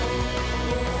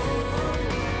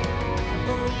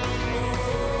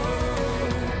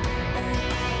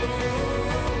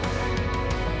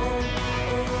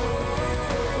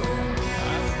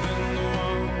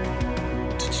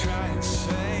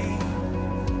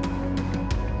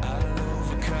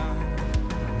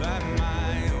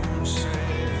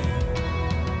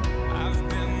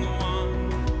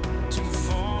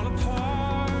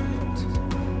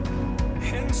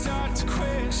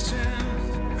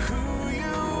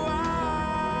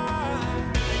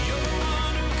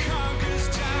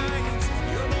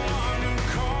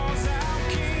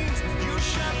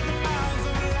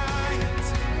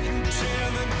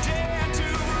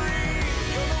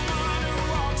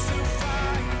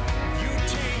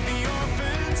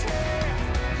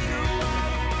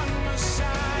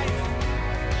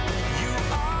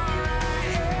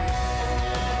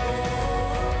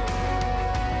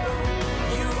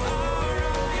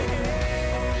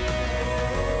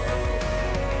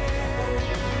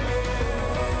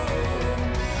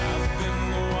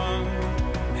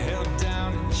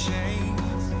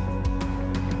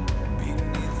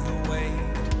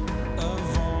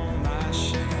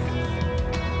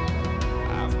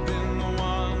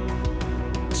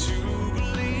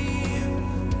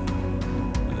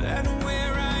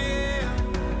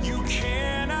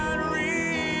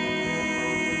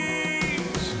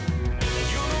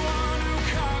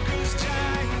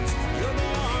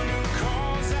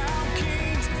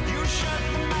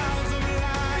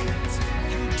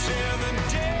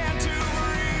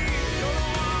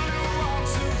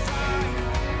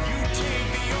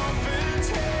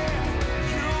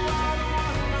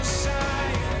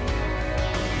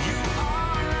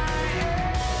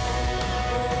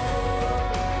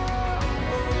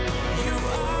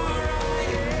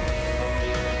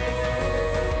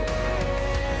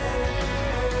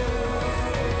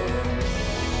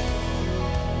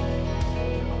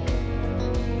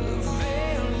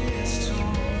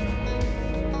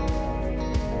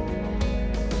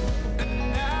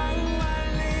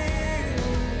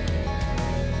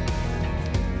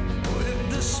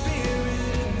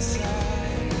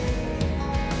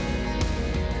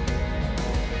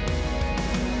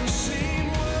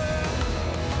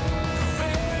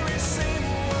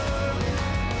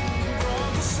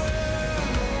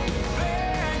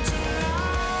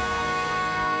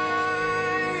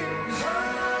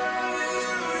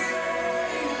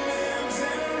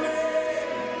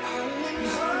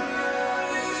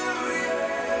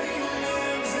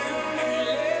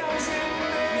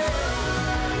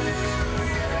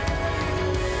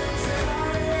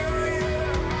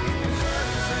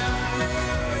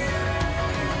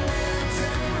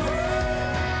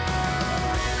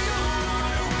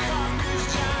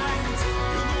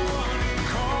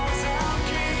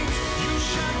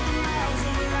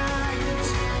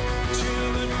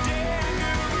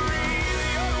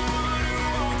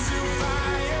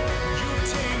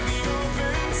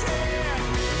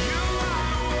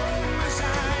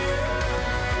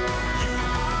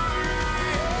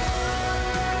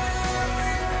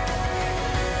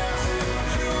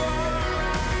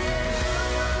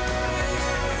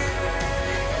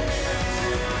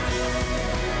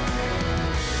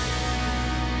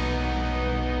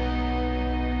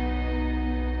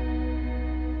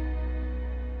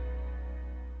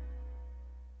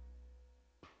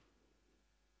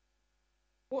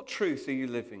What truth are you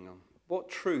living on? What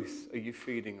truth are you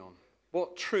feeding on?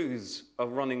 What truths are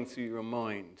running through your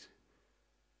mind?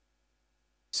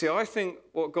 See, I think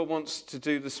what God wants to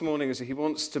do this morning is he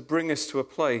wants to bring us to a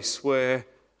place where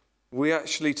we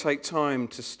actually take time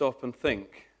to stop and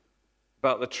think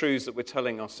about the truths that we're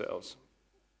telling ourselves.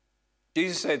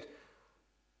 Jesus said,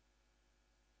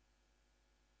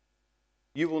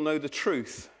 you will know the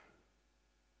truth,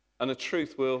 and the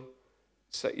truth will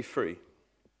set you free.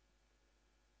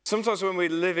 Sometimes when we're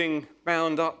living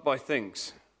bound up by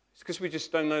things, it's because we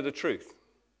just don't know the truth.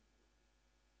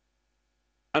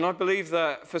 And I believe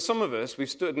that for some of us, we've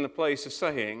stood in a place of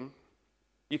saying,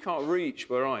 you can't reach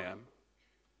where I am.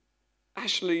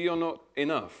 Actually, you're not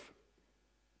enough.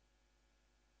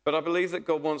 But I believe that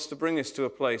God wants to bring us to a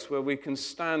place where we can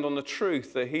stand on the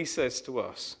truth that he says to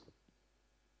us.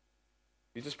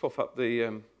 You just pop up the,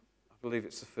 I believe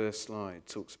it's the first slide, it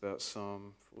talks about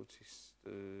Psalm 40.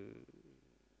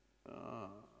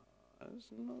 That's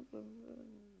not the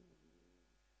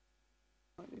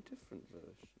slightly different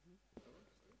version.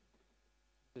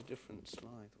 A different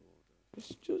slide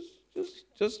order.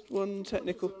 Just one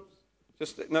technical.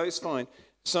 No, it's fine.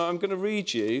 So I'm going to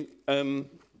read you. Here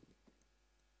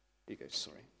you go.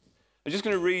 Sorry. I'm just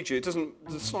going to read you.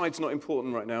 The slide's not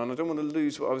important right now, and I don't want to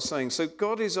lose what I was saying. So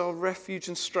God is our refuge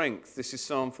and strength. This is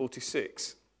Psalm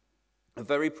 46. A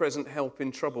very present help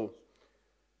in trouble.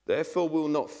 Therefore we'll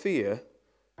not fear,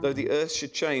 though the earth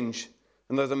should change,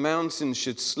 and though the mountains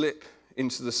should slip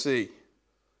into the sea.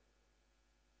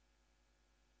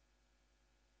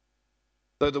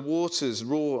 Though the waters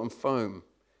roar and foam,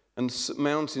 and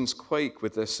mountains quake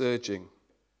with their surging.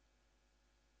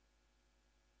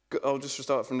 I'll just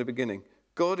start from the beginning.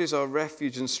 God is our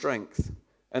refuge and strength,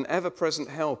 an ever-present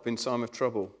help in time of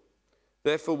trouble.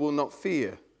 Therefore we'll not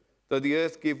fear, though the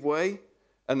earth give way,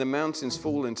 and the mountains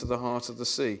fall into the heart of the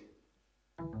sea.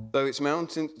 Though its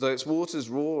waters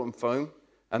roar and foam,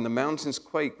 and the mountains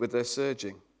quake with their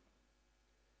surging.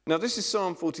 Now this is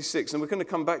Psalm 46, and we're going to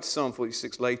come back to Psalm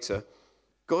 46 later.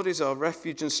 God is our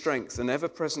refuge and strength, an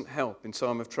ever-present help in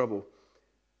time of trouble.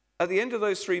 At the end of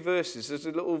those three verses, there's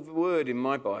a little word in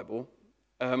my Bible,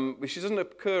 which doesn't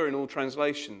occur in all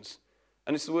translations,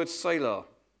 and it's the word Selah,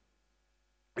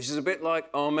 which is a bit like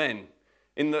Amen,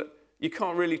 in that you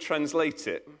can't really translate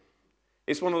it.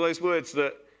 It's one of those words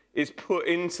that is put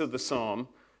into the psalm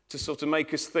to sort of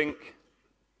make us think,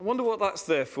 I wonder what that's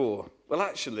there for. Well,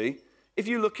 actually, if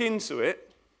you look into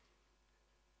it,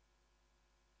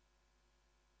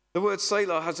 the word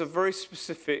Selah has a very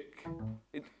specific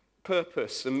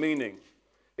purpose and meaning.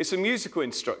 It's a musical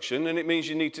instruction, and it means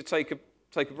you need to take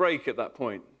a break at that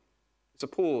point. It's a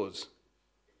pause.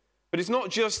 But it's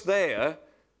not just there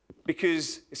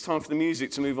because it's time for the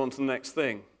music to move on to the next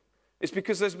thing. It's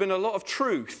because there's been a lot of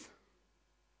truth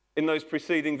in those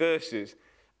preceding verses.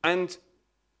 And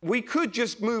we could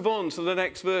just move on to the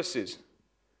next verses.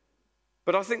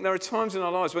 But I think there are times in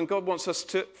our lives when God wants us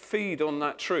to feed on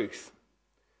that truth.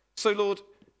 So, Lord,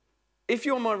 if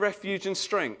you're my refuge and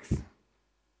strength,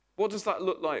 what does that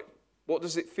look like? What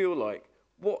does it feel like?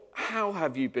 How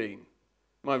have you been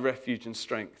my refuge and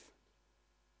strength?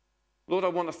 Lord, I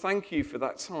want to thank you for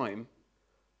that time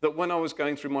that when I was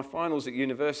going through my finals at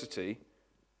university,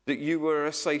 that you were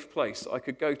a safe place that I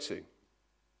could go to.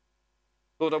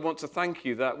 Lord, I want to thank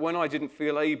you that when I didn't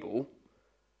feel able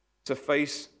to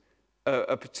face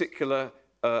a particular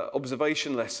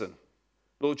observation lesson,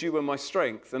 Lord, you were my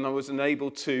strength, and I was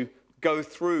unable to go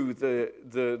through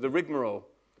the rigmarole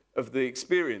of the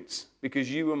experience because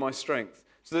you were my strength.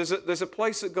 So there's a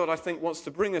place that God, I think, wants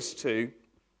to bring us to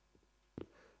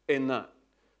in that.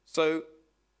 So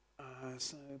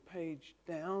page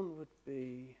down would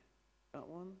be that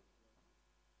one.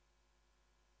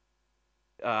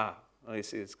 You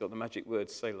see, it's got the magic word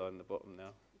Selah in the bottom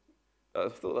now. I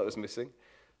thought that was missing.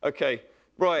 Okay,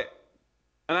 right.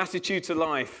 An attitude to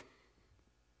life.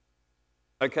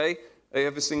 Okay, have you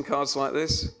ever seen cards like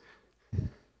this?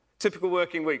 Typical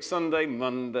working week, Sunday,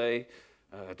 Monday,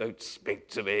 don't speak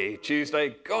to me.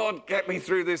 Tuesday, God, get me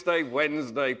through this day.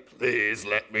 Wednesday, please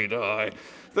let me die.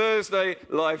 Thursday,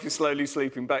 life is slowly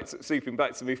sleeping back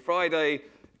to me. Friday,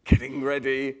 getting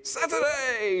ready.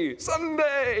 Saturday,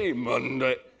 Sunday,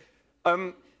 Monday.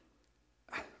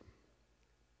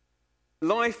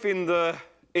 Life in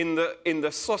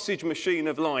the sausage machine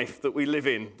of life that we live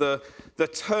in, the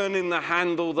turning the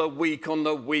handle, the week on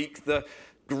the week, the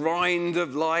grind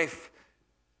of life.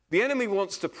 The enemy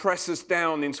wants to press us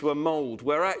down into a mold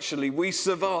where actually we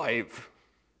survive,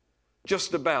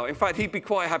 just about. In fact, he'd be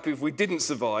quite happy if we didn't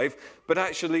survive, but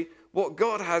actually what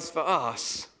God has for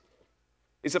us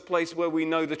is a place where we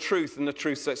know the truth and the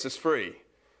truth sets us free.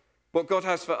 What God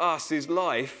has for us is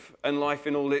life, and life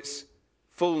in all its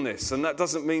fullness. And that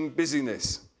doesn't mean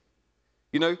busyness.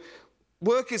 You know,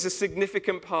 work is a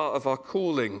significant part of our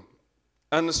calling.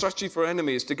 And the strategy for our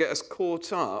enemy is to get us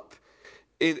caught up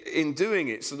in doing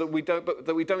it so that we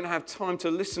don't have time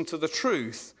to listen to the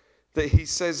truth that he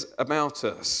says about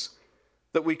us,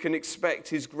 that we can expect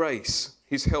his grace,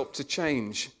 his help to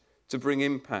change, to bring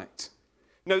impact.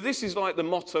 You know, this is like the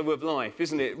motto of life,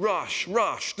 isn't it? Rush,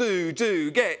 rush, do,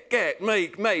 get,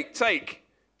 make,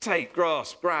 take,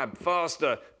 grasp, grab,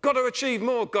 faster. Got to achieve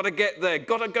more, got to get there,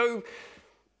 got to go.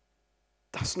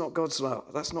 That's not God's love.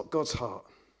 That's not God's heart.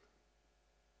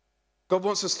 God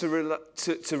wants us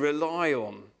to rely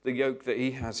on the yoke that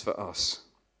he has for us.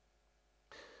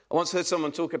 I once heard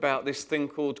someone talk about this thing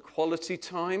called quality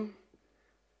time.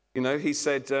 You know, he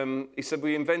said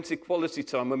we invented quality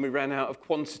time when we ran out of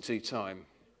quantity time.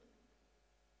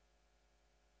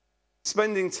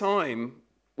 Spending time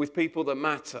with people that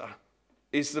matter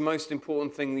is the most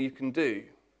important thing that you can do.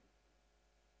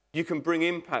 You can bring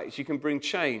impact, you can bring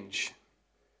change.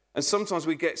 And sometimes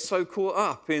we get so caught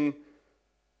up in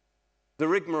the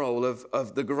rigmarole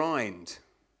of the grind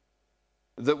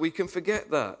that we can forget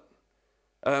that.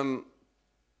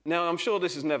 Now, I'm sure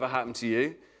this has never happened to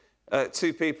you.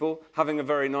 Two people having a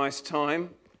very nice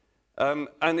time.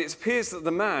 And it appears that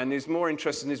the man is more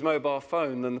interested in his mobile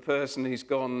phone than the person he's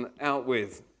gone out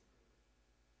with.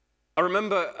 I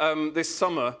remember this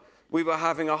summer, we were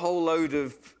having a whole load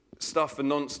of stuff and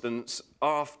nonsense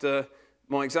after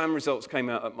my exam results came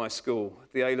out at my school.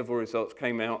 The A-level results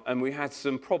came out, and we had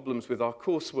some problems with our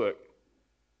coursework.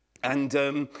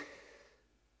 And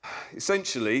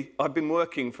essentially, I've been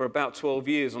working for about 12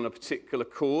 years on a particular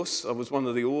course. I was one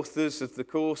of the authors of the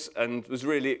course and was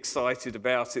really excited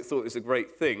about it, thought it was a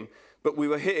great thing. But we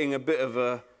were hitting a bit of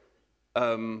a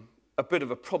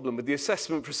problem with the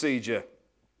assessment procedure,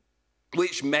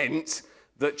 which meant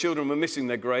that children were missing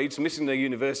their grades, missing their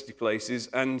university places,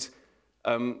 and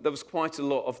there was quite a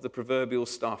lot of the proverbial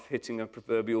stuff hitting a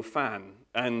proverbial fan.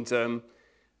 And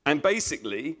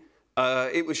basically,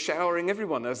 it was showering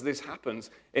everyone, as this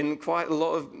happens, in quite a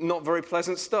lot of not very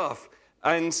pleasant stuff.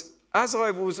 And as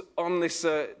I was on this,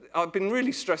 I've been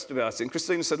really stressed about it. And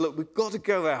Christina said, look, we've got to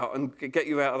go out and get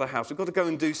you out of the house. We've got to go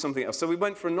and do something else. So we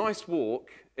went for a nice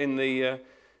walk in the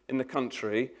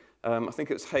country. I think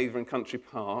it was Havering Country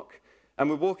Park. And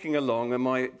we're walking along, and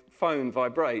my phone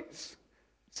vibrates.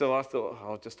 So I thought,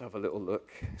 I'll just have a little look.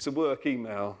 It's a work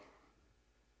email.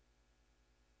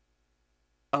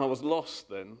 And I was lost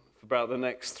then for about the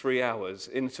next 3 hours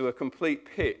into a complete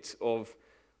pit of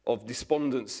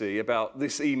despondency about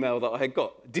this email that I had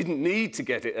got. Didn't need to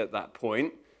get it at that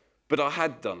point, but I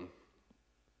had done.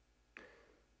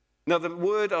 Now,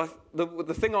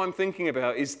 the thing I'm thinking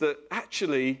about is that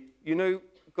actually, you know,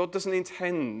 God doesn't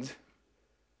intend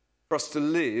for us to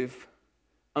live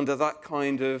under that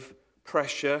kind of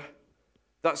pressure.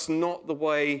 That's not the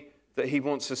way that he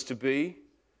wants us to be.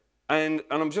 And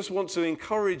I just want to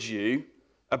encourage you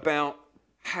about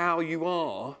how you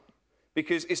are,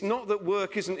 because it's not that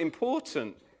work isn't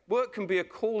important. Work can be a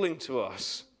calling to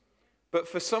us. But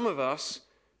for some of us,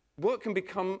 work can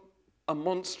become a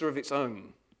monster of its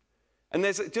own. And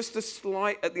there's just a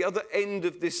slight, at the other end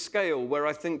of this scale, where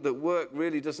I think that work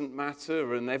really doesn't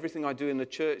matter, and everything I do in the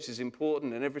church is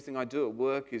important, and everything I do at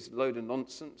work is a load of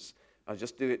nonsense. I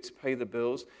just do it to pay the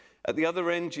bills. At the other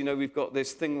end, you know, we've got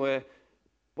this thing where,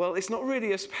 well, it's not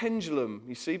really a pendulum,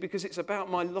 you see, because it's about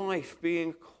my life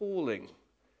being a calling.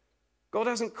 God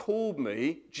hasn't called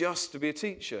me just to be a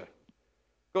teacher.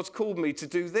 God's called me to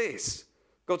do this.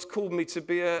 God's called me to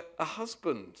be a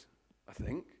husband, I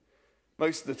think,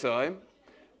 most of the time.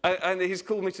 And he's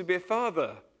called me to be a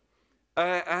father.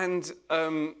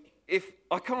 If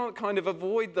I can't kind of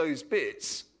avoid those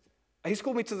bits, he's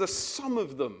called me to the sum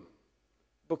of them.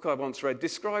 Book I once read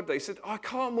described that. He said, I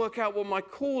can't work out what my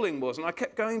calling was. And I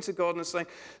kept going to God and saying,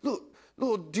 look,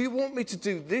 Lord, do you want me to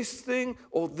do this thing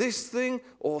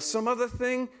or some other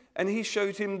thing? And he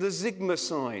showed him the Sigma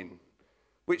sign,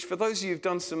 which for those of you who've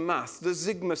done some math, the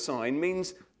Sigma sign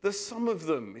means the sum of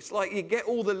them. It's like you get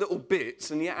all the little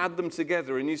bits and you add them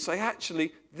together and you say,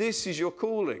 actually, this is your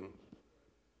calling.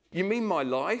 You mean my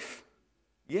life?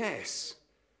 Yes.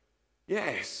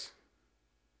 Yes.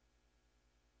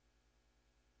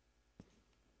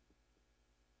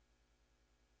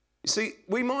 You see,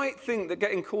 we might think that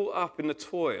getting caught up in the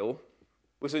toil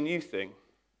was a new thing.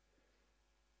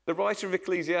 The writer of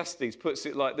Ecclesiastes puts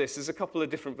it like this. There's a couple of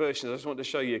different versions I just want to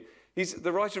show you.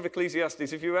 The writer of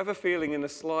Ecclesiastes, if you're ever feeling in a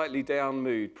slightly down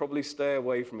mood, probably stay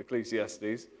away from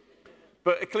Ecclesiastes.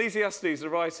 But Ecclesiastes, the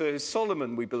writer is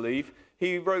Solomon, we believe.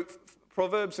 He wrote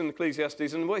Proverbs and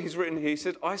Ecclesiastes, and what he's written here, he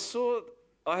said, I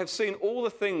have seen all the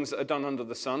things that are done under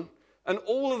the sun, and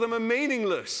all of them are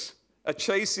meaningless, are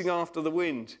chasing after the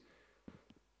wind.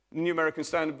 The New American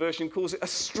Standard Version calls it a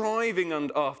striving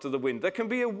after the wind. There can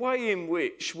be a way in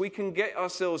which we can get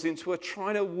ourselves into a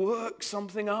trying to work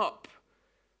something up,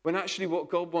 when actually what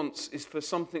God wants is for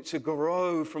something to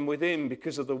grow from within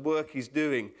because of the work he's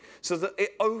doing, so that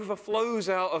it overflows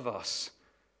out of us.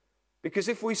 Because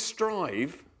if we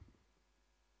strive,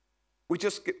 we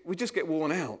just get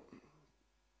worn out.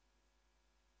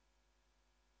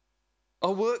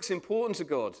 Our work's important to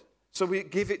God, so we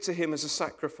give it to him as a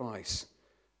sacrifice.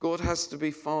 God has to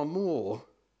be far more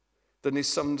than is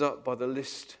summed up by the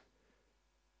list.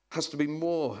 It has to be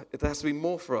more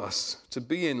for us to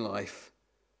be in life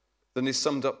than is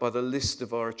summed up by the list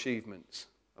of our achievements.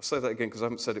 I'll say that again because I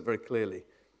haven't said it very clearly.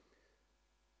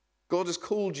 God has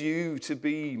called you to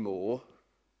be more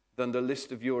than the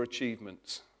list of your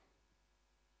achievements.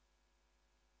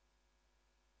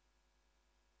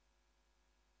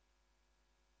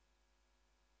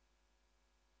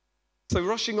 So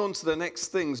rushing on to the next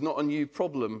thing's not a new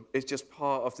problem. It's just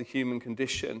part of the human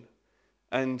condition.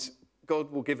 And God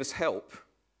will give us help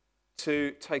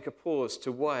to take a pause,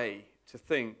 to weigh, to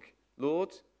think, Lord,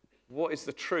 what is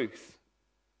the truth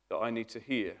that I need to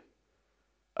hear?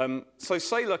 So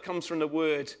Selah comes from the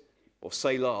word, or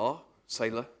Selah,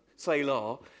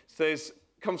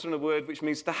 comes from the word which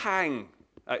means to hang,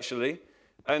 actually.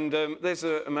 And there's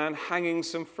a man hanging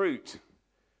some fruit.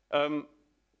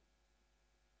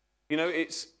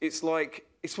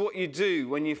 It's what you do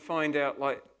when you find out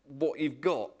like what you've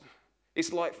got.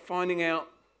 It's like finding out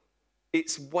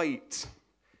its weight.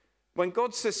 When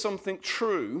God says something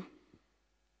true,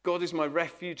 God is my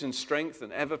refuge and strength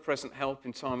and ever-present help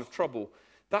in time of trouble.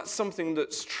 That's something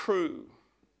that's true.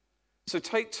 So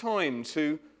take time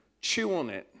to chew on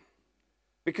it,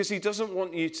 because he doesn't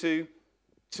want you to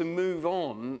move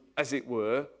on, as it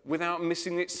were, without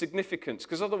missing its significance.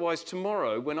 Because otherwise,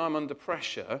 tomorrow, when I'm under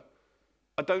pressure,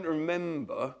 I don't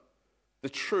remember the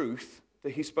truth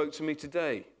that he spoke to me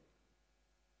today.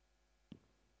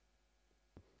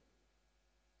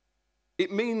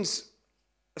 It means,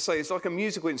 it's like a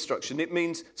musical instruction. It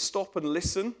means stop and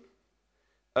listen.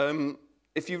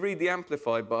 If you read the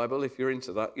Amplified Bible, if you're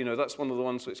into that, that's one of the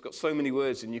ones where it's got so many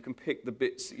words and you can pick the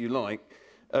bits that you like.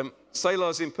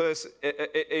 Selah's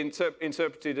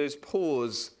interpreted as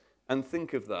pause and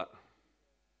think of that.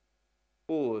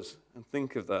 Pause and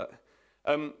think of that.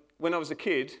 When I was a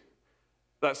kid,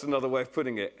 that's another way of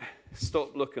putting it.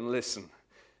 Stop, look, and listen.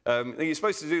 You're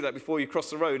supposed to do that before you cross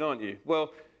the road, aren't you?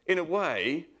 Well, in a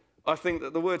way, I think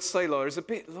that the word Selah is a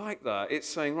bit like that. It's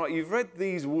saying, right, you've read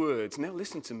these words, now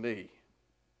listen to me.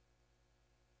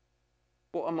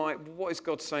 What is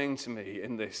God saying to me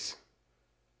in this?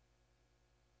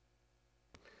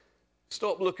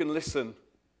 Stop, look, and listen,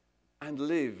 and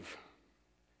live.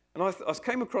 And I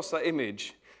came across that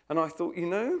image, and I thought,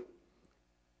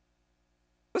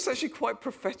 that's actually quite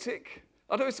prophetic.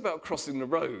 I know it's about crossing the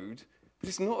road, but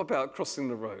it's not about crossing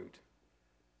the road.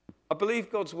 I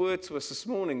believe God's word to us this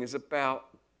morning is about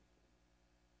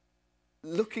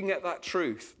looking at that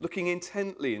truth, looking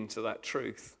intently into that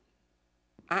truth,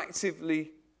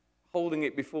 actively holding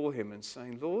it before him and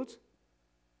saying, Lord,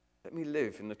 let me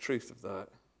live in the truth of that.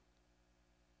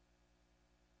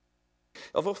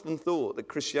 I've often thought that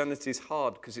Christianity is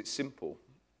hard because it's simple.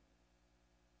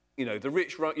 The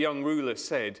rich young ruler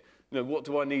said, what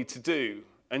do I need to do?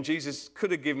 And Jesus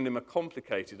could have given him a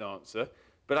complicated answer,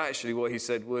 but actually what he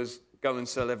said was, go and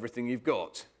sell everything you've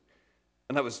got.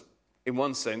 And that was, in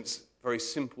one sense, very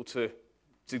simple to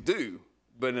do,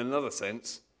 but in another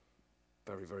sense,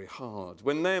 very, very hard.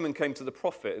 When Naaman came to the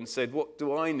prophet and said, what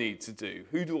do I need to do?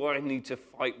 Who do I need to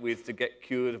fight with to get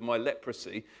cured of my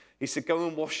leprosy? He said, go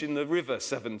and wash in the river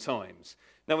 7 times.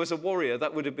 Now, as a warrior,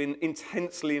 that would have been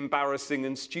intensely embarrassing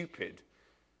and stupid,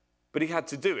 but he had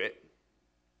to do it.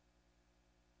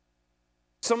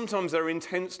 Sometimes they're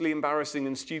intensely embarrassing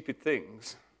and stupid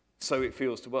things, so it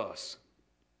feels to us.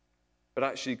 But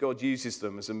actually, God uses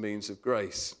them as a means of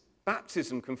grace.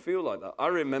 Baptism can feel like that. I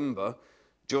remember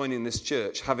joining this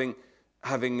church, having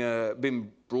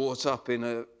been brought up in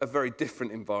a very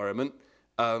different environment.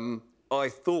 I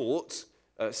thought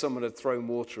someone had thrown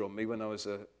water on me when I was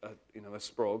a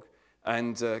sprog,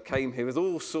 and came here with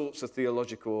all sorts of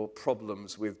theological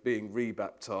problems with being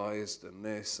rebaptized and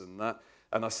this and that.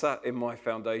 And I sat in my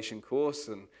foundation course,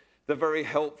 and the very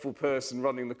helpful person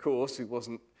running the course,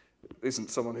 who isn't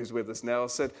someone who's with us now,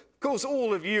 said, of course,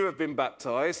 all of you have been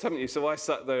baptized, haven't you? So I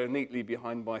sat there neatly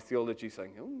behind my theology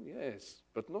saying, oh, yes,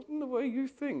 but not in the way you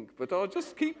think. But I'll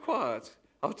just keep quiet.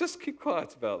 I'll just keep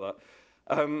quiet about that.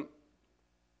 Um,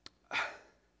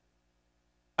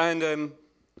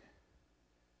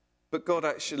 but God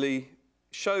actually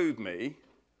showed me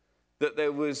that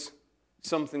there was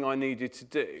something I needed to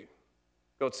do.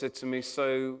 God said to me,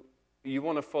 so you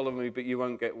want to follow me, but you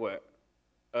won't get wet.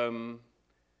 How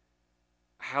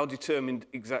determined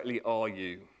exactly are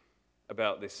you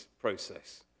about this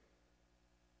process?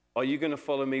 Are you going to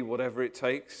follow me whatever it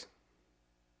takes?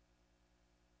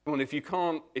 Come on,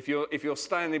 if you're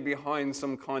standing behind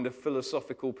some kind of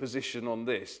philosophical position on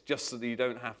this, just so that you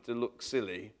don't have to look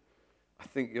silly, I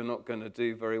think you're not going to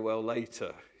do very well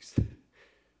later.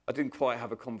 I didn't quite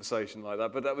have a conversation like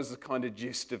that, but that was the kind of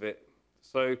gist of it.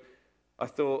 So I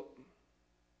thought,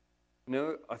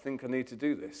 no, I think I need to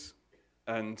do this.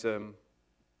 And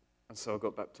so I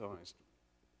got baptized.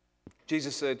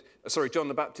 John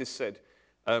the Baptist said,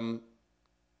 when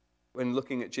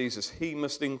looking at Jesus, he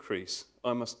must increase,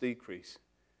 I must decrease.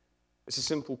 It's a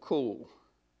simple call,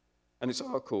 and it's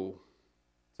our call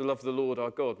to love the Lord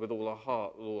our God with all our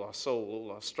heart, all our soul,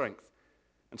 all our strength,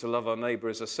 and to love our neighbour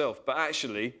as ourselves. But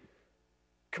actually,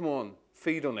 come on,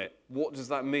 feed on it. What does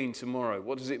that mean tomorrow?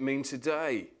 What does it mean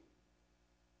today?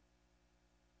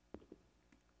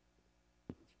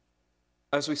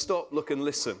 As we stop, look and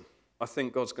listen, I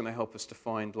think God's going to help us to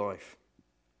find life.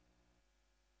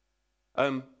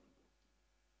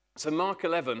 So Mark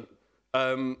 11,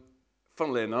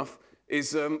 funnily enough,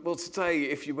 is, today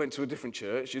if you went to a different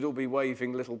church, you'd all be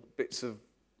waving little bits of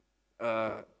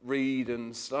reed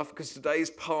and stuff, because today is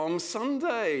Palm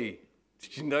Sunday.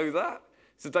 Did you know that?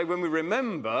 It's the day when we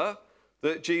remember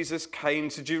that Jesus came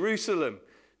to Jerusalem.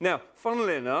 Now,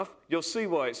 funnily enough, you'll see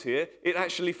why it's here. It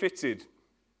actually fitted.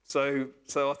 So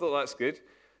I thought that's good.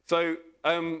 So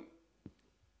I'm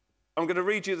going to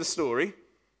read you the story.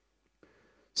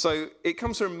 So it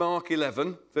comes from Mark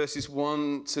 11, verses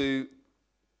 1 to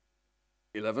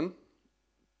 11.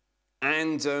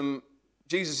 And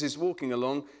Jesus is walking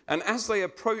along. And as they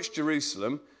approached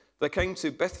Jerusalem, they came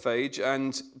to Bethphage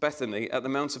and Bethany at the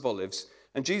Mount of Olives.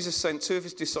 And Jesus sent two of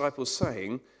his disciples,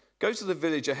 saying, "Go to the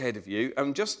village ahead of you,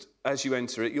 and just as you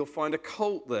enter it, you'll find a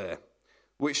colt there,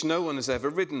 which no one has ever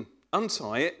ridden.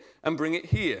 Untie it and bring it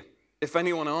here. If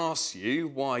anyone asks you,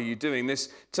 why are you doing this,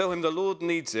 tell him the Lord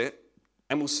needs it,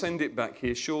 and will send it back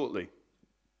here shortly."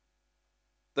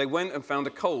 They went and found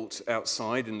a colt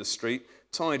outside in the street,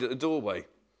 tied at the doorway.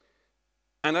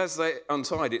 And as they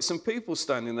untied it, some people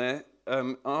standing there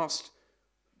asked,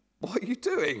 "What are you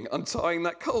doing, untying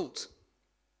that colt?"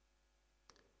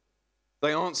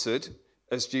 They answered,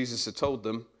 as Jesus had told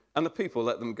them, and the people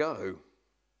let them go.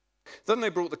 Then they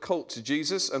brought the colt to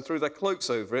Jesus and threw their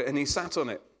cloaks over it, and he sat on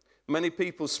it. Many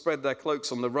people spread their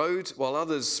cloaks on the road, while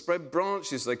others spread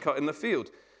branches they cut in the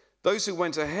field. Those who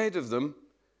went ahead of them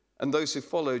and those who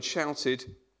followed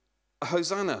shouted,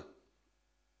 "Hosanna!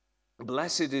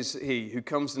 Blessed is he who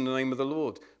comes in the name of the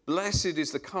Lord. Blessed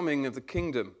is the coming of the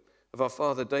kingdom of our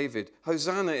father David.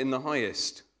 Hosanna in the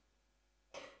highest."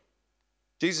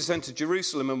 Jesus entered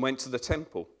Jerusalem and went to the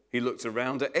temple. He looked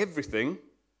around at everything,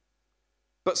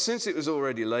 but since it was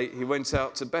already late, he went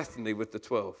out to Bethany with the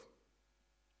 12.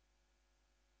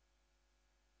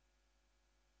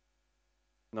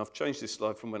 And I've changed this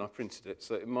slide from when I printed it,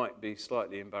 so it might be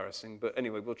slightly embarrassing, but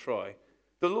anyway, we'll try.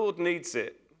 The Lord needs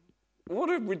it.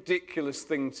 What a ridiculous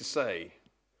thing to say.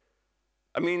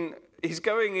 I mean,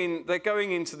 they're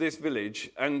going into this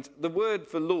village, and the word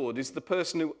for Lord is the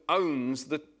person who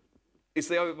owns is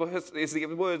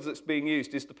the word that's being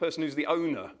used, is the person who's the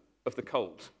owner of the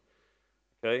colt.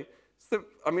 Okay?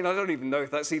 I don't even know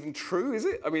if that's even true, is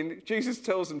it? I mean, Jesus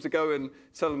tells them to go and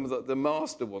tell them that the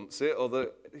master wants it, or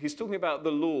that he's talking about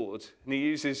the Lord, and he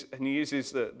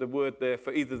uses the word there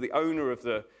for either the owner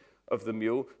of the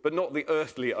mule, but not the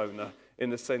earthly owner in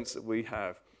the sense that we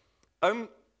have.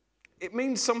 It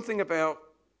means something about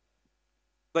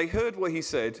they heard what he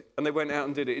said and they went out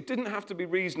and did it. It didn't have to be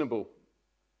reasonable,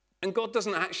 and God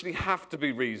doesn't actually have to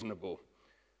be reasonable.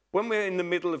 When we're in the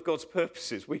middle of God's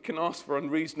purposes, we can ask for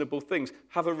unreasonable things,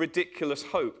 have a ridiculous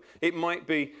hope. It might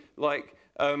be like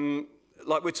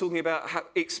we're talking about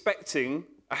expecting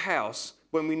a house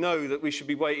when we know that we should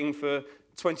be waiting for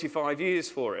 25 years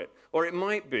for it. Or it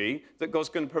might be that God's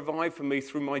going to provide for me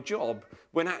through my job,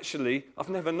 when actually I've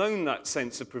never known that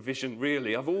sense of provision,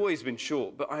 really. I've always been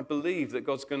short, but I believe that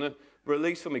God's going to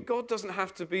release for me. God doesn't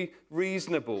have to be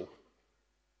reasonable.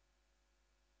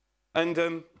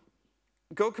 And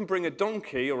God can bring a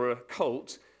donkey or a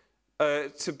colt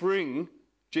to bring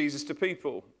Jesus to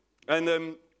people. And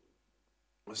I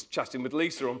was chatting with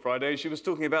Lisa on Friday, and she was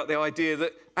talking about the idea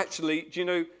that actually, do you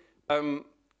know,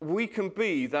 we can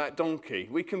be that donkey.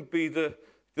 We can be the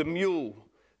mule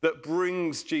that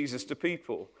brings Jesus to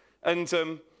people. And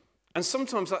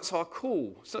sometimes that's our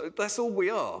call. So that's all we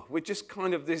are. We're just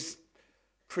kind of this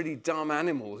pretty dumb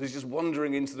animal who's just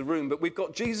wandering into the room. But we've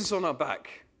got Jesus on our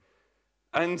back.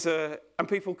 And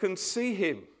people can see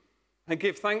him and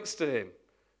give thanks to him.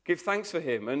 Give thanks for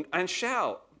him and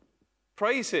shout.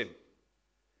 Praise him.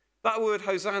 That word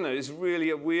Hosanna is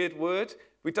really a weird word.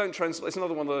 We don't translate. It's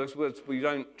another one of those words we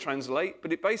don't translate.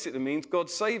 But it basically means God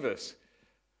save us.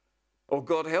 Or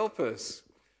God help us.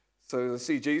 So they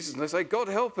see Jesus and they say, God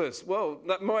help us. Well,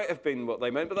 that might have been what they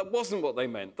meant, but that wasn't what they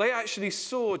meant. They actually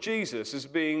saw Jesus as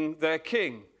being their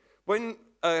king. When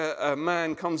a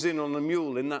man comes in on a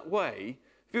mule in that way,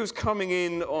 if he was coming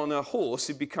in on a horse,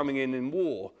 he'd be coming in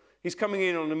war. He's coming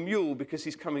in on a mule because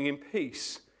he's coming in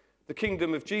peace. The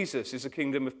kingdom of Jesus is a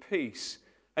kingdom of peace.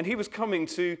 And he was coming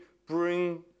to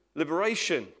bring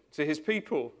liberation to his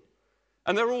people.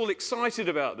 And they're all excited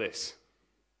about this.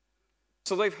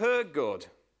 So they've heard God.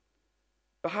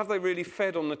 But have they really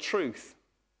fed on the truth?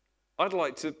 I'd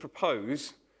like to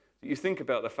propose that you think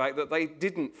about the fact that they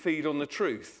didn't feed on the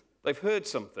truth. They've heard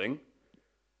something,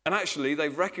 and actually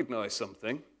they've recognized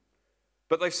something,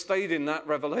 but they've stayed in that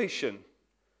revelation.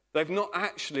 They've not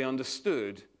actually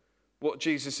understood what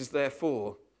Jesus is there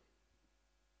for.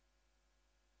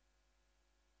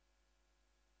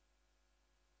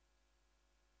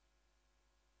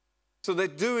 So they're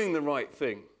doing the right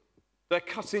thing. They're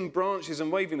cutting branches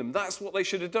and waving them. That's what they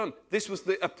should have done. This was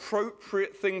the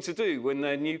appropriate thing to do when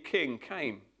their new king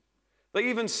came. They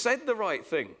even said the right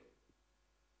thing.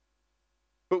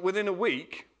 But within a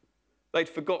week, they'd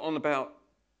forgotten about...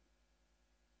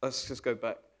 Let's just go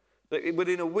back.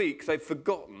 Within a week, they'd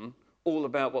forgotten all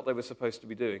about what they were supposed to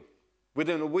be doing.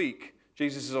 Within a week,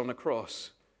 Jesus is on a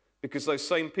cross because those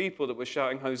same people that were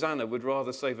shouting Hosanna would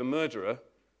rather save a murderer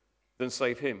than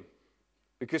save him.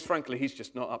 Because frankly, he's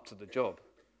just not up to the job.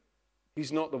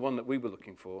 He's not the one that we were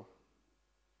looking for.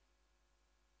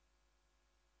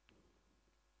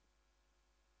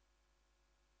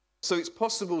 So it's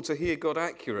possible to hear God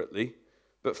accurately,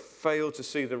 but fail to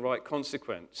see the right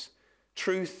consequence.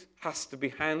 Truth has to be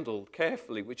handled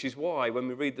carefully, which is why when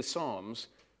we read the Psalms,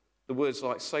 the words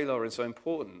like Selah are so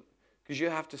important. Because you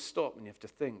have to stop and you have to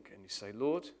think and you say,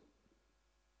 Lord,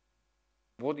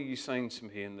 what are you saying to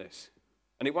me in this?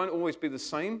 And it won't always be the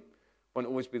same. Won't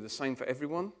always be the same for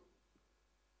everyone.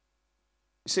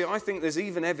 You see, I think there's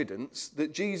even evidence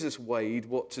that Jesus weighed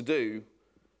what to do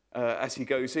as he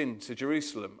goes into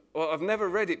Jerusalem. Well, I've never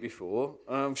read it before.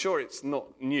 I'm sure it's not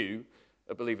new,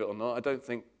 believe it or not. I don't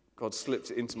think God slipped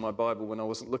it into my Bible when I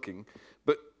wasn't looking.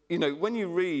 But, you know, when you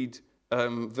read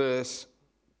verse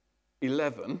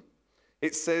 11,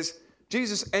 it says,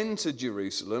 Jesus entered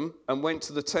Jerusalem and went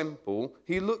to the temple.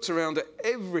 He looked around at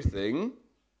everything.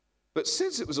 But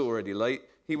since it was already late,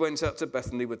 he went out to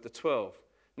Bethany with the 12.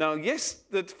 Now, yes,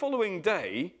 the following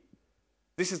day,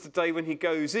 this is the day when he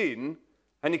goes in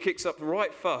and he kicks up the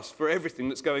right fuss for everything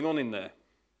that's going on in there.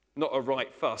 Not a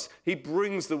right fuss. He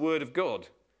brings the word of God.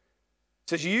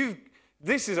 Says,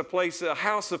 this is a place, a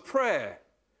house of prayer,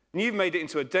 and you've made it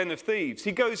into a den of thieves.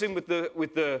 He goes in with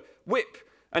the whip,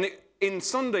 and in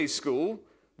Sunday school,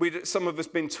 some of us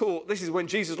been taught this is when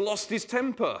Jesus lost his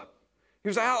temper. He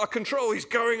was out of control. He's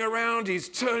going around. He's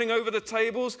turning over the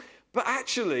tables. But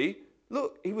actually,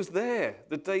 look, he was there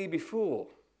the day before.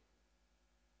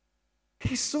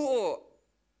 He saw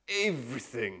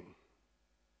everything.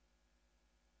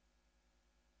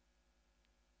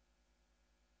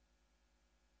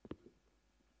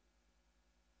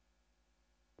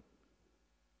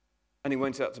 And he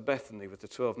went out to Bethany with the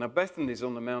 12. Now, Bethany's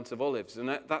on the Mount of Olives, and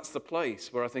that's the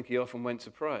place where I think he often went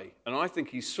to pray. And I think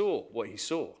he saw what he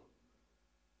saw.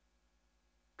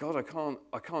 God,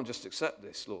 I can't just accept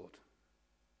this, Lord.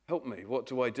 Help me. What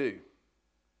do I do?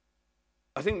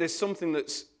 I think there's something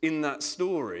that's in that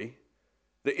story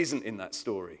that isn't in that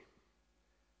story.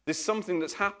 There's something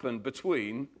that's happened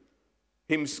between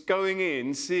him going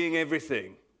in, seeing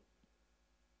everything.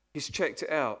 He's checked it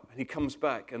out, and he comes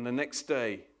back, and the next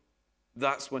day,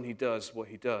 that's when he does what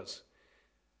he does.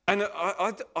 And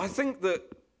I think that,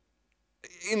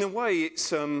 in a way,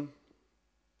 it's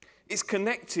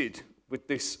connected with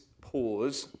this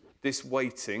pause, this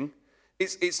waiting.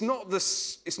 It's not the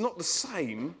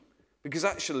same, because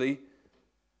actually,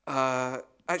 I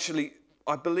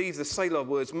believe the Selah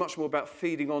word's much more about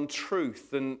feeding on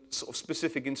truth than sort of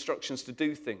specific instructions to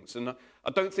do things. And I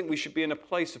don't think we should be in a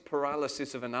place of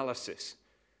paralysis of analysis.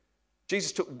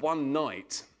 Jesus took one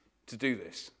night to do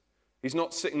this. He's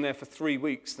not sitting there for 3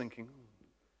 weeks thinking,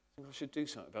 I think I should do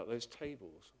something about those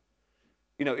tables.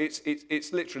 You know,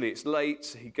 it's literally, it's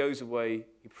late, he goes away,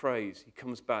 he prays, he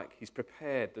comes back, he's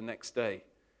prepared the next day.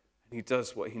 He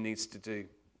does what he needs to do.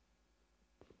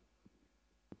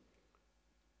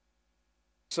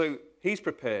 So he's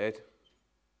prepared,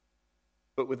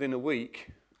 but within a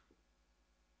week,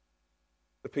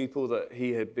 the people that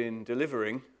he had been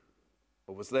delivering,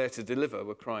 or was there to deliver,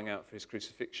 were crying out for his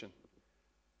crucifixion.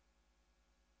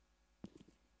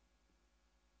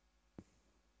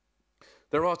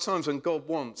 There are times when God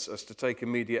wants us to take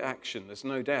immediate action. There's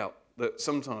no doubt that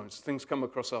sometimes things come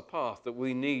across our path that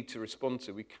we need to respond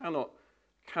to. We cannot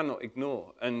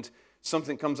ignore. And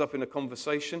something comes up in a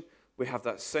conversation, we have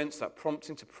that sense, that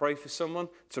prompting to pray for someone,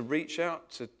 to reach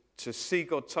out, to see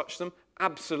God touch them.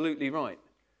 Absolutely right.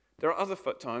 There are other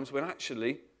times when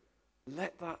actually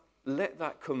let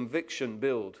that conviction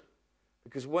build.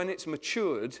 Because when it's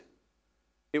matured,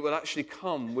 it will actually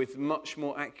come with much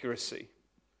more accuracy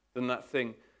than that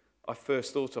thing I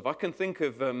first thought of. I can think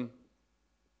of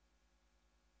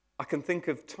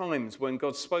times when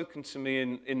God's spoken to me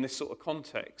in this sort of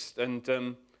context,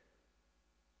 and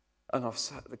I've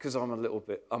sat, because I'm a little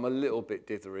bit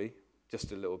dithery,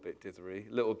 just a little bit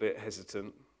dithery, a little bit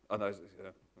hesitant. I know.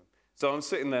 So I'm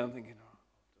sitting there and thinking,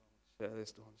 do I want to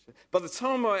share this? By the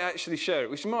time I actually share it,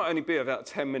 which might only be about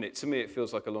 10 minutes, to me it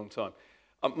feels like a long time.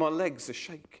 My legs are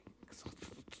shaking because I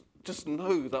just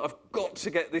know that I've got to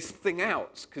get this thing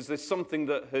out because there's something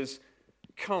that has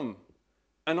come.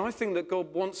 And I think that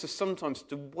God wants us sometimes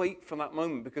to wait for that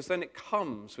moment, because then it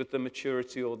comes with the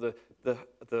maturity or the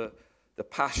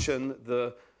passion,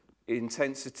 the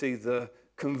intensity, the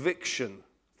conviction.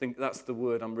 I think that's the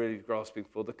word I'm really grasping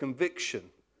for, the conviction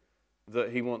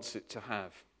that he wants it to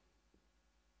have.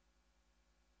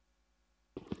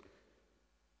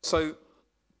 So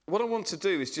what I want to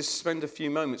do is just spend a few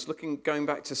moments going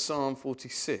back to Psalm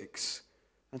 46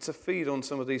 and to feed on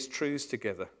some of these truths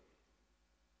together.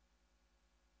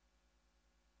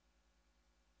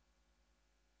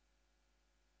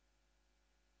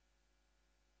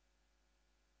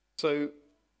 So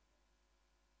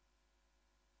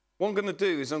what I'm going to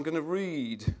do is I'm going to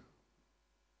read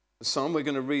the psalm. We're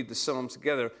going to read the psalm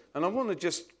together. And I want to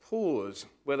just pause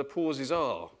where the pauses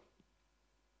are.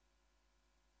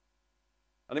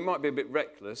 And it might be a bit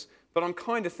reckless, but I'm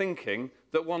kind of thinking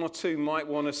that one or two might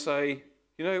want to say,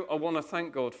 I want to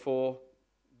thank God for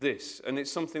this. And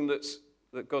it's something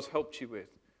that God's helped you with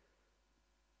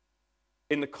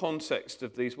in the context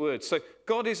of these words. So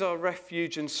God is our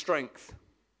refuge and strength.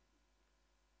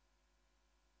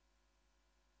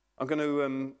 I'm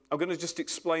going to just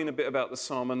explain a bit about the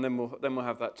psalm, and then we'll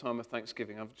have that time of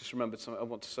thanksgiving. I've just remembered something I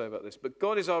want to say about this. But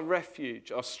God is our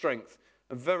refuge, our strength,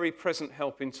 a very present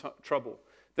help in trouble.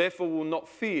 Therefore we'll not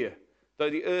fear, though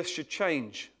the earth should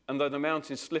change, and though the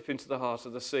mountains slip into the heart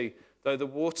of the sea, though the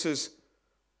waters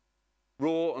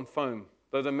roar and foam,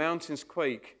 though the mountains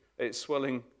quake at its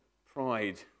swelling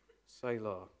pride.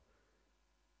 Selah.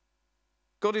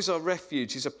 God is our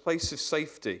refuge. He's a place of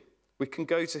safety. We can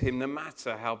go to him no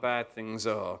matter how bad things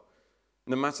are,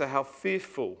 no matter how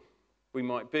fearful we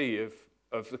might be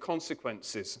of the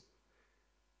consequences.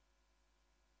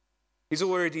 He's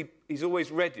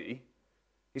always ready.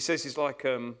 He says he's like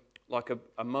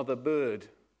a mother bird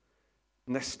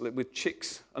nestled with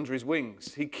chicks under his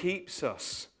wings. He keeps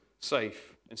us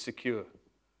safe and secure.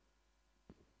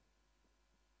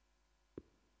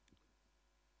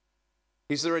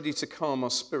 He's ready to calm our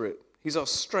spirit. He's our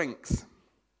strength.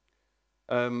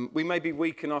 We may be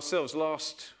weak in ourselves. I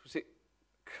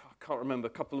can't remember,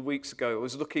 a couple of weeks ago, I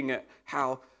was looking at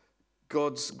how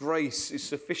God's grace is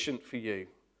sufficient for you.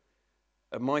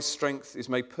 My strength is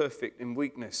made perfect in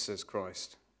weakness, says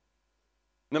Christ.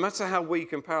 No matter how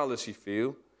weak and powerless you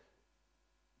feel,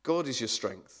 God is your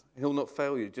strength. He'll not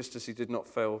fail you, just as he did not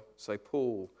fail, say,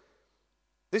 Paul.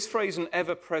 This phrase, an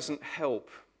ever-present help,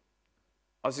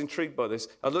 I was intrigued by this.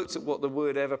 I looked at what the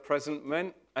word ever-present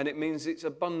meant, and it means it's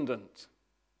abundant.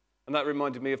 And that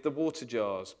reminded me of the water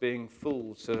jars being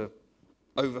full to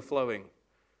overflowing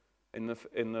in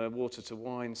the water to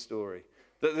wine story.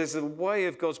 That there's a way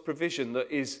of God's provision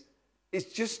that is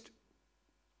just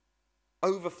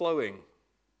overflowing.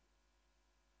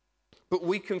 But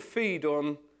we can feed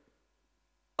on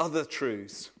other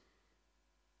truths.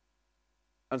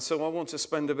 And so I want to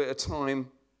spend a bit of time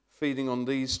feeding on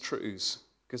these truths,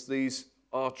 because these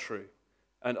are true.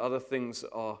 And other things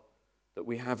that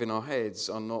we have in our heads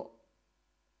are not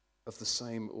of the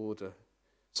same order.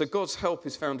 So God's help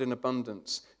is found in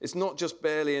abundance. It's not just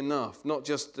barely enough, not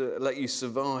just to let you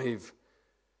survive,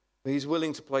 but he's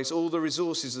willing to place all the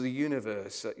resources of the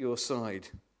universe at your side.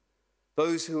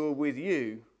 Those who are with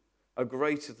you are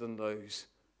greater than those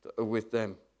that are with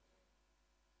them.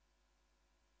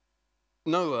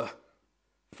 Noah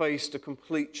faced a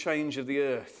complete change of the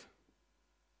earth.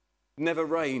 never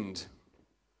rained,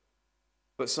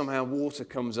 but somehow water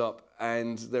comes up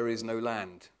and there is no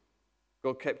land.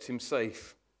 God kept him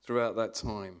safe throughout that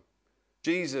time.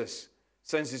 Jesus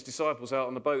sends his disciples out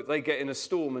on the boat. They get in a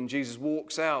storm and Jesus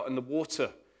walks out and the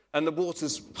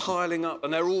water's piling up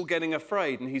and they're all getting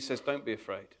afraid. And he says, don't be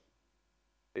afraid.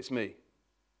 It's me.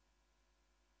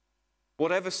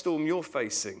 Whatever storm you're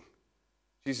facing,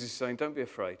 Jesus is saying, don't be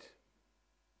afraid.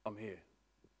 I'm here.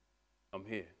 I'm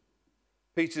here.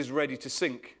 Peter's ready to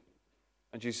sink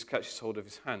and Jesus catches hold of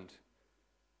his hand.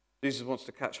 Jesus wants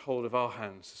to catch hold of our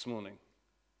hands this morning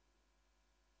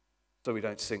so we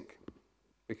don't sink.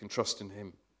 We can trust in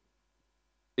him,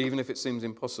 even if it seems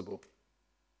impossible.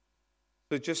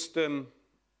 So just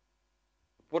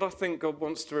what I think God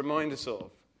wants to remind us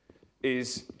of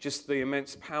is just the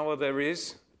immense power there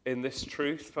is in this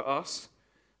truth for us.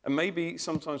 And maybe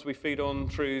sometimes we feed on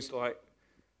truths like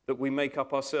that we make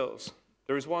up ourselves.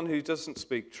 There is one who doesn't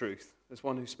speak truth. There's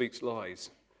one who speaks lies.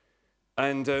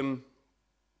 And so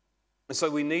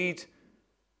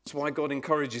that's why God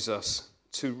encourages us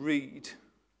to read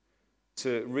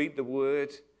the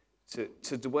word,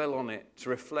 to dwell on it, to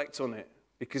reflect on it,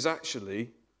 because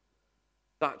actually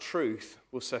that truth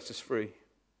will set us free.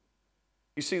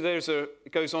 You see,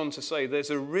 it goes on to say there's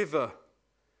a river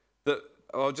that,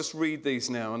 I'll just read these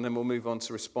now and then we'll move on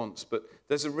to response, but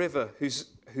there's a river whose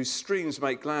streams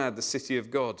make glad the city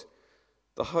of God,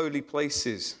 the holy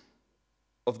places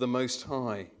of the Most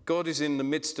High. God is in the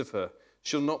midst of her,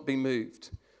 she'll not be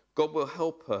moved. God will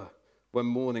help her when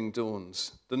morning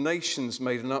dawns. The nations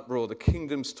made an uproar, the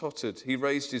kingdoms tottered. He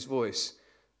raised his voice,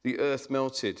 the earth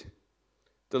melted.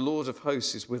 The Lord of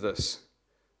hosts is with us.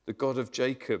 The God of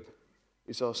Jacob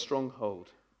is our stronghold.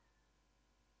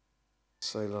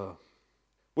 Selah.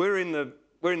 We're in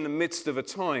the midst of a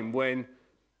time when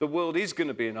the world is going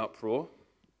to be in uproar.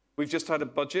 We've just had a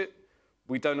budget.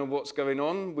 We don't know what's going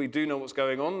on. We do know what's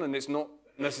going on, and it's not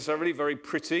necessarily very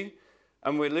pretty.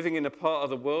 And we're living in a part of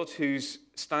the world whose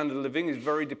standard of living is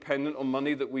very dependent on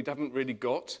money that we haven't really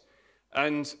got.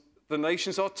 And the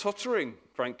nations are tottering,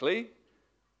 frankly.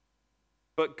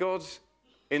 But God's,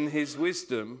 in his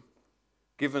wisdom,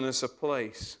 given us a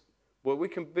place where we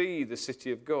can be the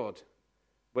city of God,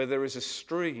 where there is a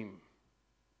stream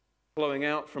flowing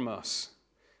out from us.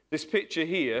 This picture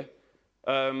here,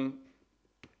 I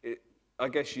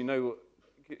guess you know,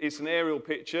 it's an aerial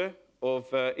picture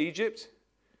of Egypt.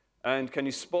 And can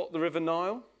you spot the River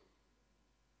Nile?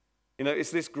 You know,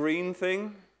 it's this green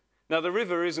thing. Now, the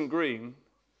river isn't green,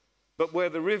 but where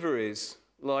the river is,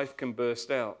 life can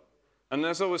burst out. And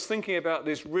as I was thinking about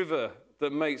this river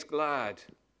that makes glad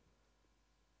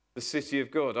the city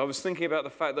of God, I was thinking about the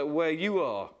fact that where you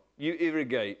are, you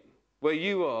irrigate. Where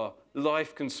you are,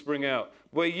 life can spring out.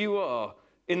 Where you are,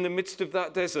 in the midst of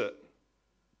that desert,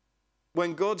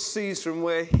 when God sees from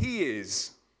where he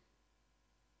is,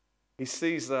 he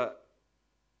sees that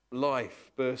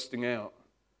life bursting out.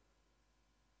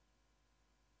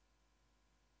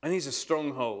 And he's a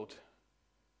stronghold,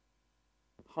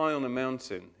 high on a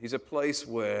mountain. He's a place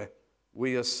where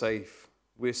we are safe,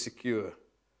 we're secure.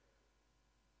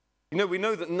 You know, we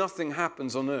know that nothing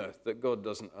happens on earth that God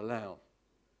doesn't allow.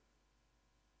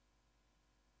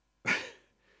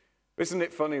 Isn't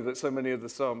it funny that so many of the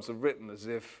Psalms are written as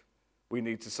if we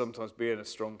need to sometimes be in a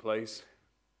strong place?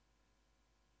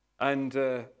 And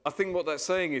I think what that's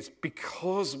saying is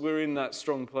because we're in that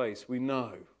strong place, we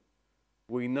know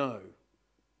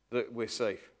that we're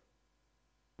safe.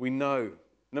 We know,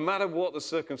 no matter what the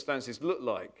circumstances look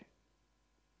like,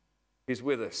 he's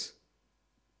with us.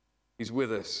 He's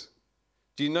with us.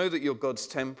 Do you know that you're God's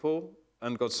temple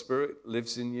and God's Spirit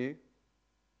lives in you?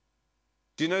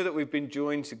 Do you know that we've been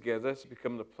joined together to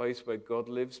become the place where God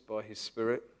lives by his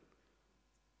Spirit?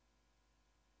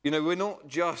 You know, we're not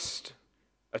just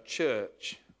a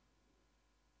church.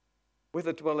 We're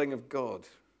the dwelling of God.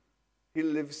 He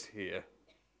lives here.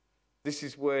 This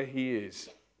is where he is.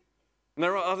 And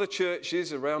there are other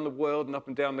churches around the world and up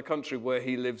and down the country where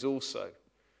he lives also.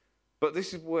 But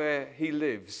this is where he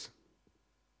lives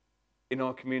in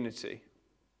our community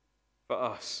for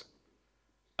us.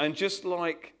 And just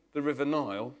like the River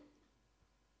Nile,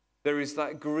 there is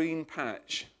that green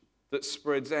patch that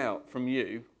spreads out from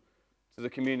you to the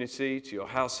community, to your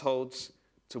households,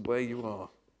 to where you are.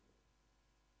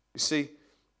 You see,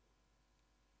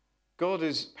 God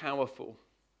is powerful.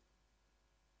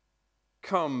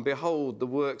 Come, behold the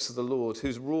works of the Lord,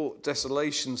 who's wrought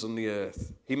desolations on the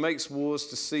earth. He makes wars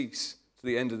to cease to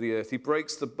the end of the earth. He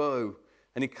breaks the bow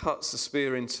and he cuts the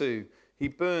spear in two. He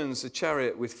burns the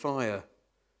chariot with fire.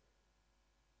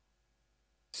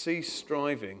 Cease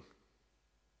striving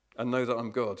and know that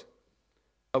I'm God.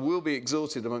 I will be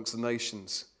exalted amongst the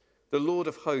nations. The Lord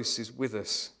of hosts is with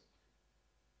us.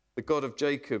 The God of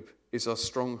Jacob is our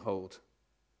stronghold.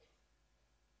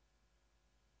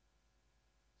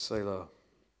 Selah.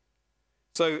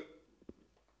 So,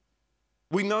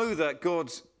 we know that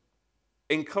God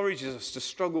encourages us to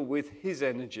struggle with his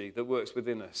energy that works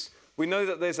within us. We know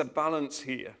that there's a balance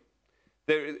here.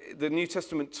 The New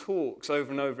Testament talks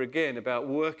over and over again about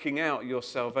working out your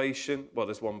salvation. Well,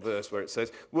 there's one verse where it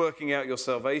says, working out your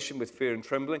salvation with fear and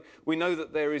trembling. We know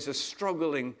that there is a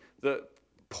struggling that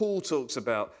Paul talks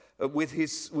about with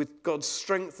God's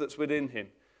strength that's within him.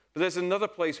 But there's another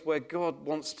place where God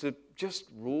wants to just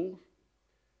rule.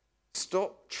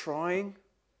 Stop trying.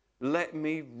 Let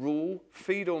me rule.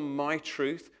 Feed on my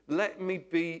truth. Let me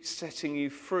be setting you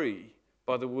free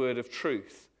by the word of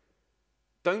truth.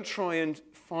 Don't try and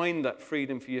find that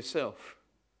freedom for yourself.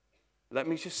 Let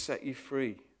me just set you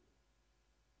free.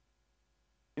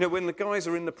 You know, when the guys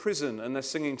are in the prison and they're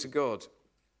singing to God,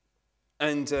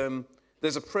 and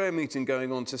there's a prayer meeting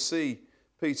going on to see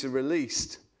Peter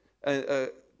released,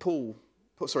 Paul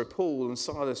and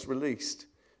Silas released,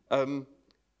 and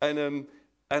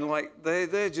like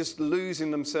they're just losing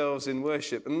themselves in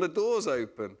worship, and the door's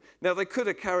open. Now they could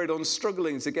have carried on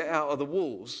struggling to get out of the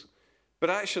walls. But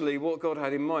actually, what God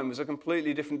had in mind was a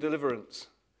completely different deliverance.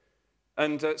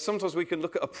 And sometimes we can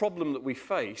look at a problem that we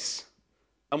face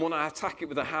and want to attack it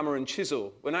with a hammer and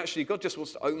chisel, when actually God just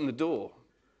wants to open the door.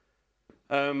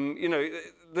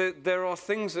 There are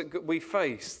things that we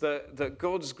face that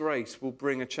God's grace will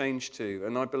bring a change to.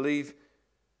 And I believe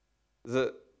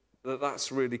that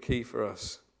that's really key for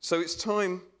us. So it's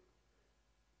time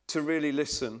to really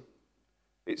listen.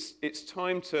 It's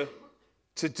time to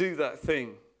do that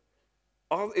thing.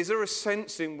 Is there a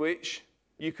sense in which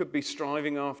you could be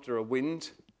striving after a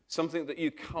wind, something that you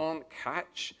can't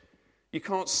catch? You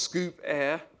can't scoop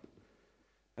air,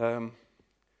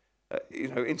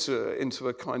 into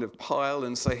a kind of pile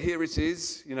and say, here it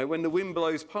is. You know, when the wind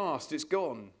blows past, it's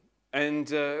gone. And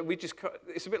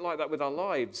it's a bit like that with our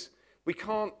lives. We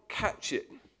can't catch it,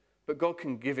 but God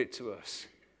can give it to us.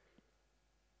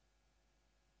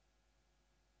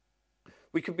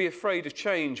 We can be afraid of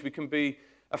change. We can be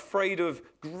afraid of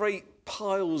great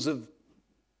piles of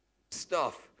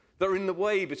stuff that are in the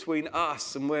way between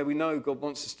us and where we know God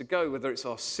wants us to go, whether it's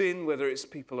our sin, whether it's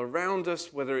people around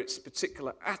us, whether it's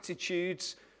particular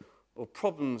attitudes or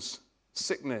problems,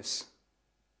 sickness.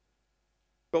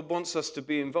 God wants us to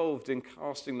be involved in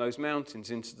casting those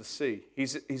mountains into the sea.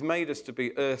 He's made us to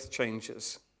be earth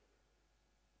changers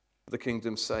for the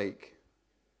kingdom's sake.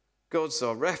 God's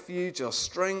our refuge, our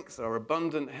strength, our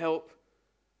abundant help.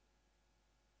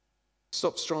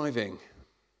 Stop striving.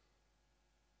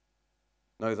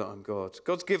 Know that I'm God.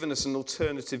 God's given us an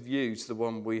alternative view to the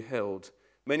one we held.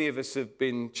 Many of us have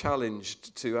been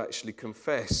challenged to actually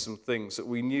confess some things that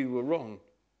we knew were wrong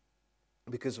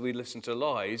because we listened to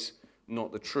lies,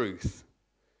 not the truth.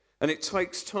 And it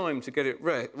takes time to get it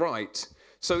right.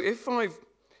 So if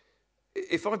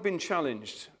I've been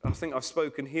challenged, I think I've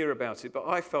spoken here about it, but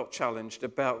I felt challenged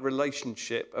about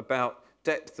relationship, about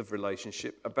depth of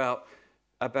relationship, about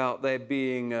there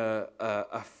being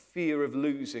a fear of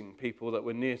losing people that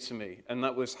were near to me, and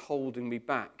that was holding me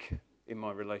back in my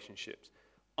relationships.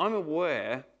 I'm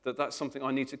aware that that's something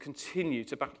I need to continue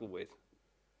to battle with.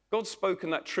 God's spoken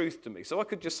that truth to me, so I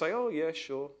could just say, oh yeah,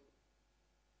 sure,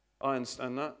 I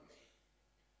understand that.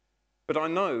 But I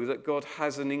know that God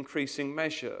has an increasing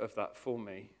measure of that for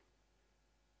me.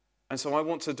 And so I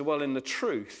want to dwell in the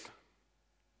truth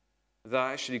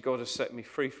that actually God has set me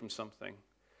free from something.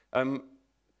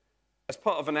 As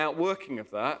part of an outworking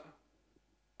of that,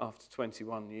 after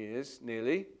 21 years,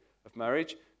 nearly, of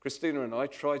marriage, Christina and I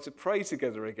tried to pray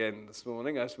together again this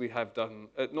morning, as we have done,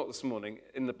 not this morning,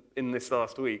 in this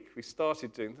last week. We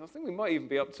started doing, I think we might even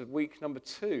be up to week number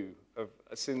 2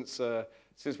 since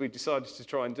we decided to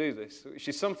try and do this, which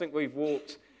is something we've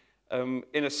walked in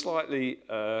a slightly,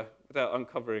 without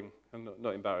uncovering, I'm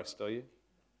not embarrassed, are you?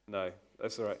 No,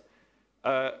 that's all right.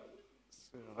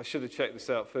 I should have checked this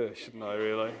out first, shouldn't I,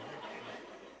 really?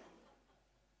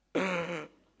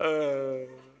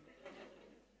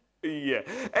 Yeah.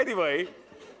 Anyway,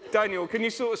 Daniel, can you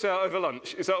sort us out over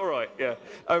lunch? Is that all right? Yeah.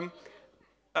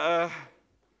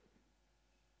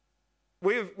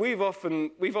 We've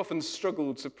often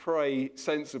struggled to pray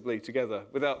sensibly together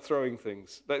without throwing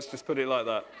things. Let's just put it like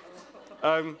that.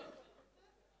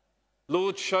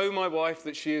 Lord, show my wife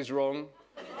that she is wrong.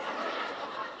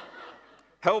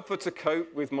 Help her to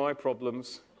cope with my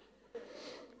problems.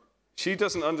 She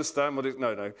doesn't understand what it...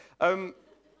 No.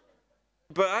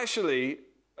 But actually,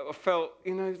 I felt,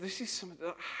 this is something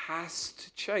that has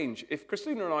to change. If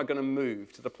Christina and I are going to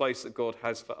move to the place that God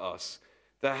has for us,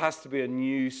 there has to be a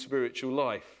new spiritual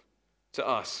life to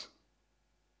us.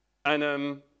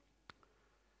 And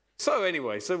so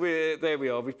there we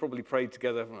are. We've probably prayed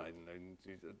together, I don't know,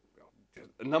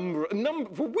 a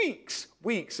number for weeks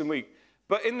and weeks.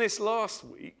 But in this last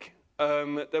week,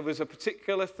 there was a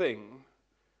particular thing.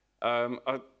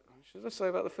 Should I say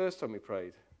about the first time we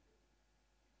prayed?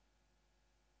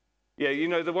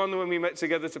 Yeah, the one when we met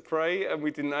together to pray and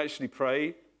we didn't actually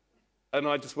pray, and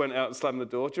I just went out and slammed the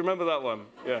door. Do you remember that one?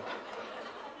 Yeah.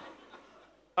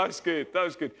 That was good.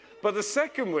 But the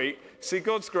second week, see,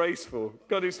 God's graceful.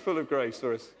 God is full of grace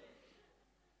for us.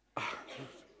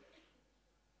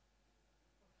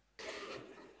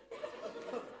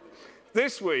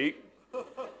 This week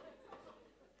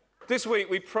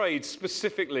we prayed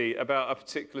specifically about a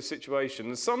particular situation.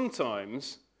 And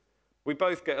sometimes we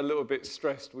both get a little bit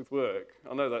stressed with work.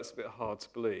 I know that's a bit hard to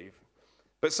believe.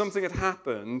 But something had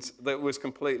happened that was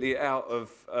completely out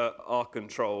of our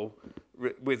control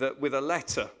with a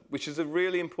letter, which is a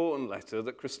really important letter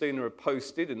that Christina had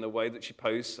posted in the way that she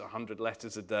posts 100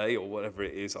 letters a day or whatever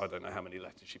it is. I don't know how many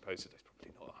letters she posted. It's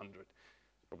probably not 100.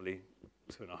 Probably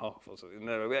 2.5 or something.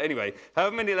 No, anyway,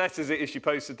 however many letters it is she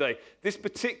posts a day, this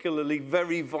particularly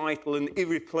very vital and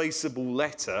irreplaceable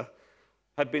letter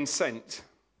had been sent.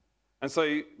 And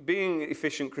so, being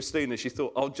efficient Christina, she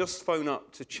thought, I'll just phone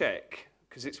up to check,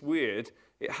 because it's weird,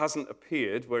 it hasn't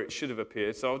appeared where it should have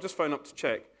appeared, so I'll just phone up to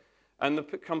check. And the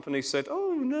company said,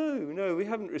 oh, no, we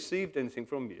haven't received anything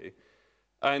from you.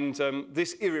 And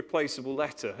this irreplaceable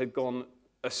letter had gone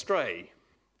astray.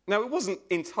 Now, it wasn't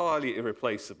entirely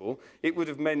irreplaceable. It would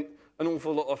have meant an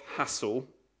awful lot of hassle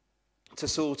to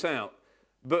sort out.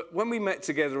 But when we met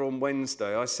together on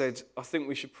Wednesday, I said, I think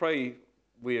we should pray.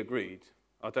 We agreed.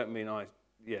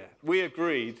 We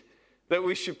agreed that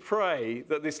we should pray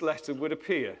that this letter would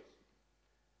appear.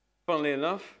 Funnily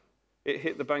enough, it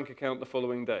hit the bank account the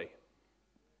following day.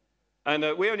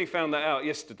 And we only found that out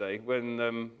yesterday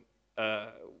when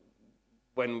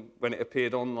it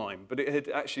appeared online, but it had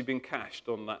actually been cashed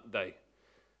on that day,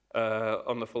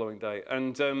 on the following day.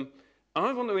 And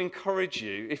I want to encourage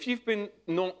you, if you've been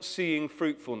not seeing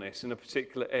fruitfulness in a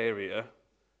particular area,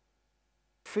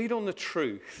 feed on the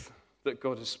truth that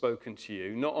God has spoken to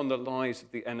you, not on the lies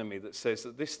of the enemy that says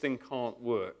that this thing can't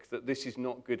work, that this is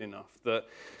not good enough, that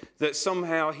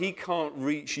somehow he can't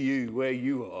reach you where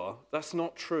you are. That's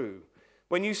not true.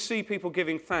 When you see people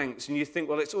giving thanks and you think,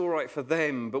 well, it's all right for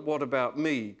them, but what about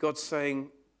me? God's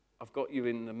saying, I've got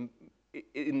you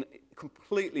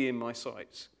completely in my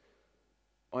sights.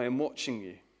 I am watching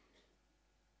you.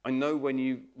 I know when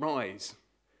you rise.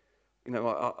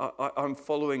 I'm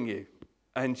following you.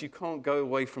 And you can't go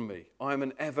away from me. I am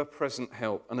an ever-present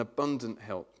help, an abundant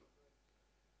help.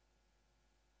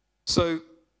 So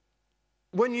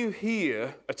when you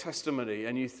hear a testimony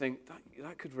and you think,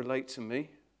 that could relate to me,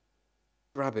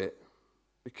 grab it,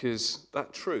 because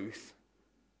that truth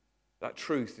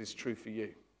is true for you.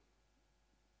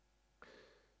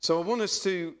 So I want us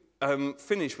to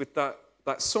finish with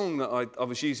that song that I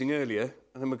was using earlier,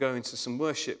 and then we'll go into some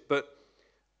worship. But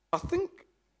I think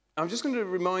I'm just going to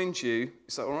remind you,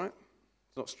 is that all right?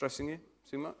 It's not stressing you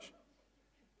too much?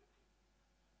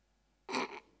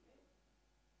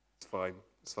 It's fine,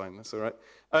 that's all right.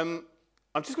 I'm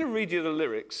just going to read you the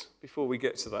lyrics before we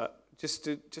get to that, just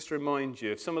to remind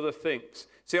you of some of the things.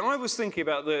 See, I was thinking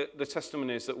about the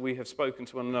testimonies that we have spoken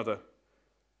to one another.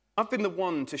 I've been the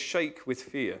one to shake with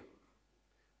fear.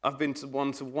 I've been the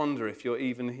one to wonder if you're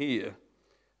even here.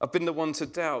 I've been the one to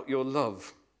doubt your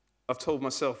love. I've told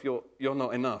myself you're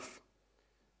not enough.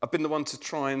 I've been the one to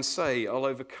try and say I'll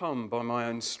overcome by my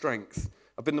own strength.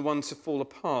 I've been the one to fall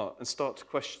apart and start to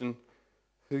question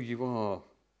who you are.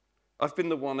 I've been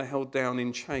the one held down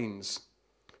in chains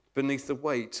beneath the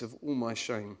weight of all my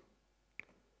shame.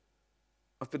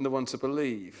 I've been the one to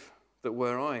believe that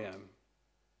where I am,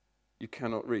 you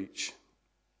cannot reach.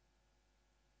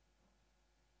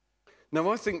 Now,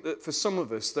 I think that for some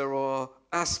of us, there are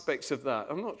aspects of that.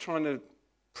 I'm not trying to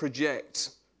project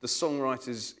the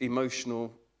songwriter's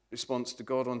emotional response to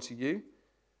God onto you,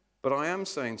 but I am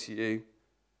saying to you,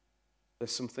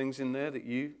 there's some things in there that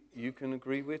you can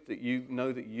agree with, that you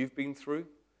know that you've been through.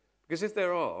 Because if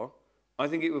there are, I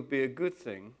think it would be a good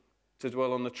thing to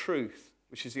dwell on the truth,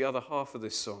 which is the other half of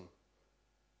this song.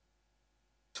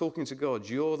 Talking to God,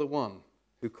 you're the one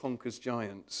who conquers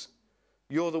giants.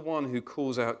 You're the one who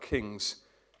calls out kings.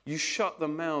 You shut the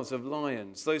mouths of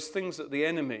lions. Those things that the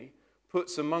enemy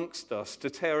puts amongst us to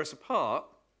tear us apart,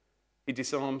 he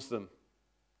disarms them.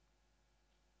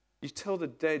 You tell the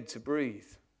dead to breathe.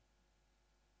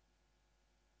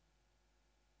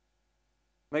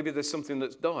 Maybe there's something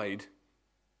that's died,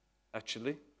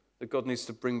 actually, that God needs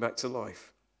to bring back to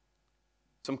life.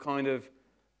 Some kind of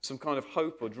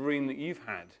hope or dream that you've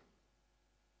had.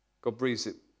 God breathes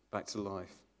it back to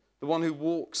life. The one who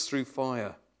walks through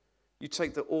fire. You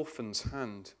take the orphan's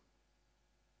hand.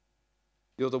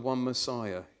 You're the one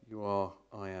Messiah. You are,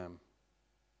 I am.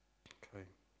 Okay.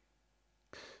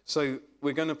 So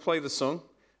we're going to play the song.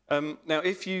 Now,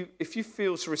 if you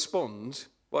feel to respond,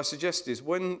 what I suggest is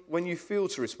when you feel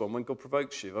to respond, when God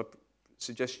provokes you, I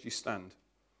suggest you stand.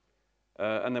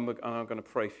 And then I'm going to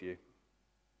pray for you.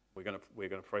 We're going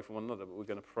to pray for one another, but we're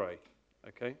going to pray.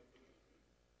 Okay?